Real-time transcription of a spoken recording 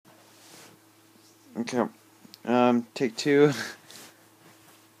Okay. Take two.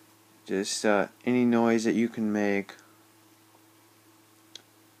 Just any noise that you can make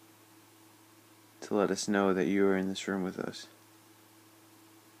to let us know that you are in this room with us.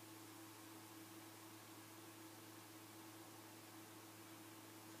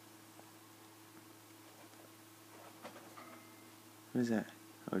 What is that?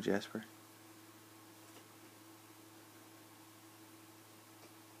 Oh, Jasper.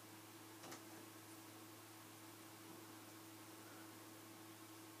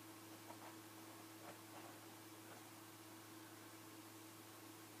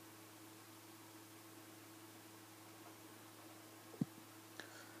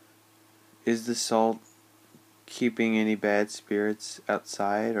 Is the salt keeping any bad spirits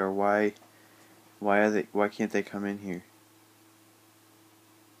outside, or why can't they come in here?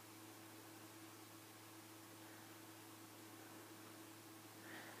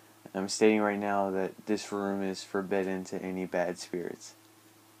 I'm stating right now that this room is forbidden to any bad spirits.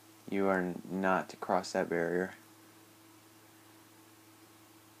 You are not to cross that barrier.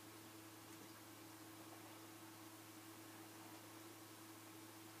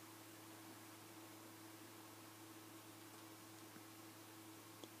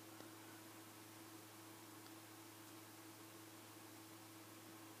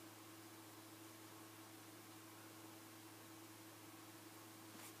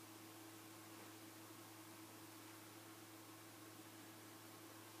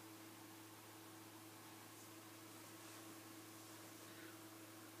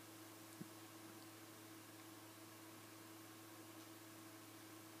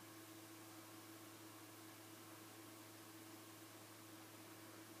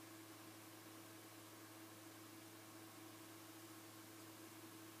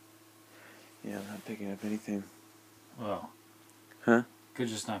 Yeah, I'm not picking up anything. Well. Huh? Could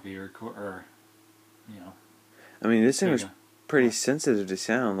just not be or, I mean, this thing was pretty sensitive to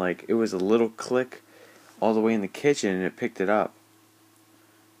sound. Like, it was a little click all the way in the kitchen and it picked it up.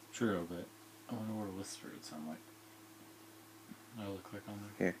 True, but I wonder what a whisper would sound like. I'll click on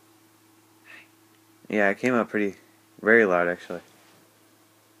there. Here. Yeah, it came out very loud, actually.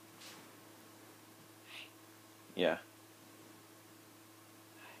 Yeah.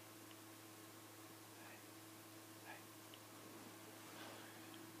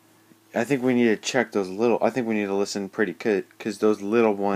 I think we need to check those little. I think we need to listen pretty good, because those little ones.